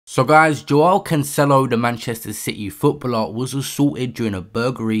So guys, Joao Cancelo, the Manchester City footballer, was assaulted during a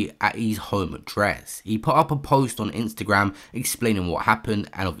burglary at his home address. He put up a post on Instagram explaining what happened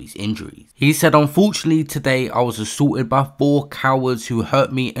and of his injuries. He said, "Unfortunately today I was assaulted by 4 cowards who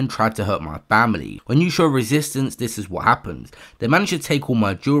hurt me and tried to hurt my family. When you show resistance, this is what happens. They managed to take all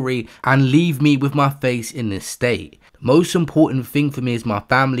my jewelry and leave me with my face in this state. Most important thing for me is my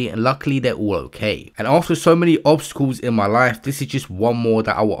family, and luckily they're all okay. And after so many obstacles in my life, this is just one more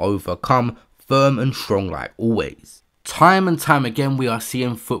that I will overcome, firm and strong like always." Time and time again, we are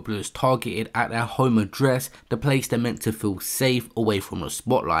seeing footballers targeted at their home address, the place they're meant to feel safe away from the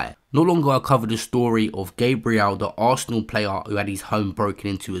spotlight. Not long ago, I covered the story of Gabriel, the Arsenal player who had his home broken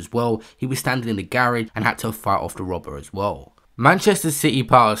into as well. He was standing in the garage and had to fight off the robber as well. Manchester City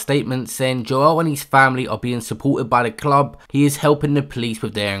put out a statement saying Joao and his family are being supported by the club. He is helping the police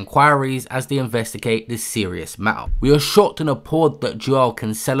with their inquiries as they investigate this serious matter. We are shocked and appalled that Joao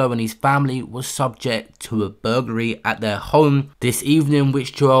Cancelo and his family was subject to a burglary at their home this evening,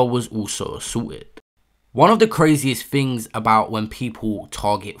 which Joao was also assaulted. One of the craziest things about when people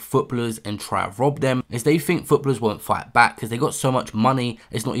target footballers and try to rob them is they think footballers won't fight back because they got so much money,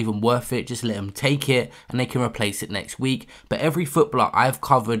 it's not even worth it, just let them take it and they can replace it next week. But every footballer I've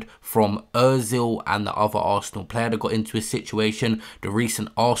covered, from Ozil and the other Arsenal player that got into a situation, the recent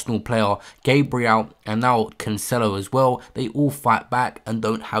Arsenal player Gabriel, and now Cancelo as well, they all fight back and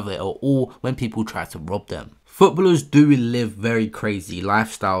don't have it at all when people try to rob them. Footballers do live very crazy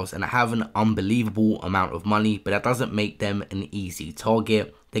lifestyles and have an unbelievable amount of money, but that doesn't make them an easy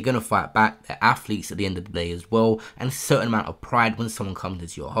target. They're going to fight back. They're athletes at the end of the day as well, and a certain amount of pride when someone comes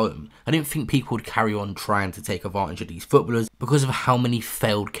into your home. I didn't think people would carry on trying to take advantage of these footballers because of how many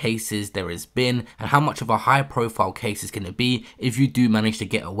failed cases there has been and how much of a high profile case is going to be if you do manage to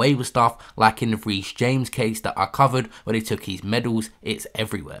get away with stuff, like in the Reece James case that I covered where they took his medals. It's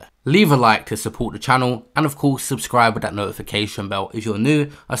everywhere. Leave a like to support the channel, and of course subscribe with that notification bell if you're new.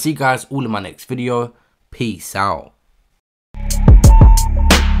 I'll see you guys all in my next video. Peace out.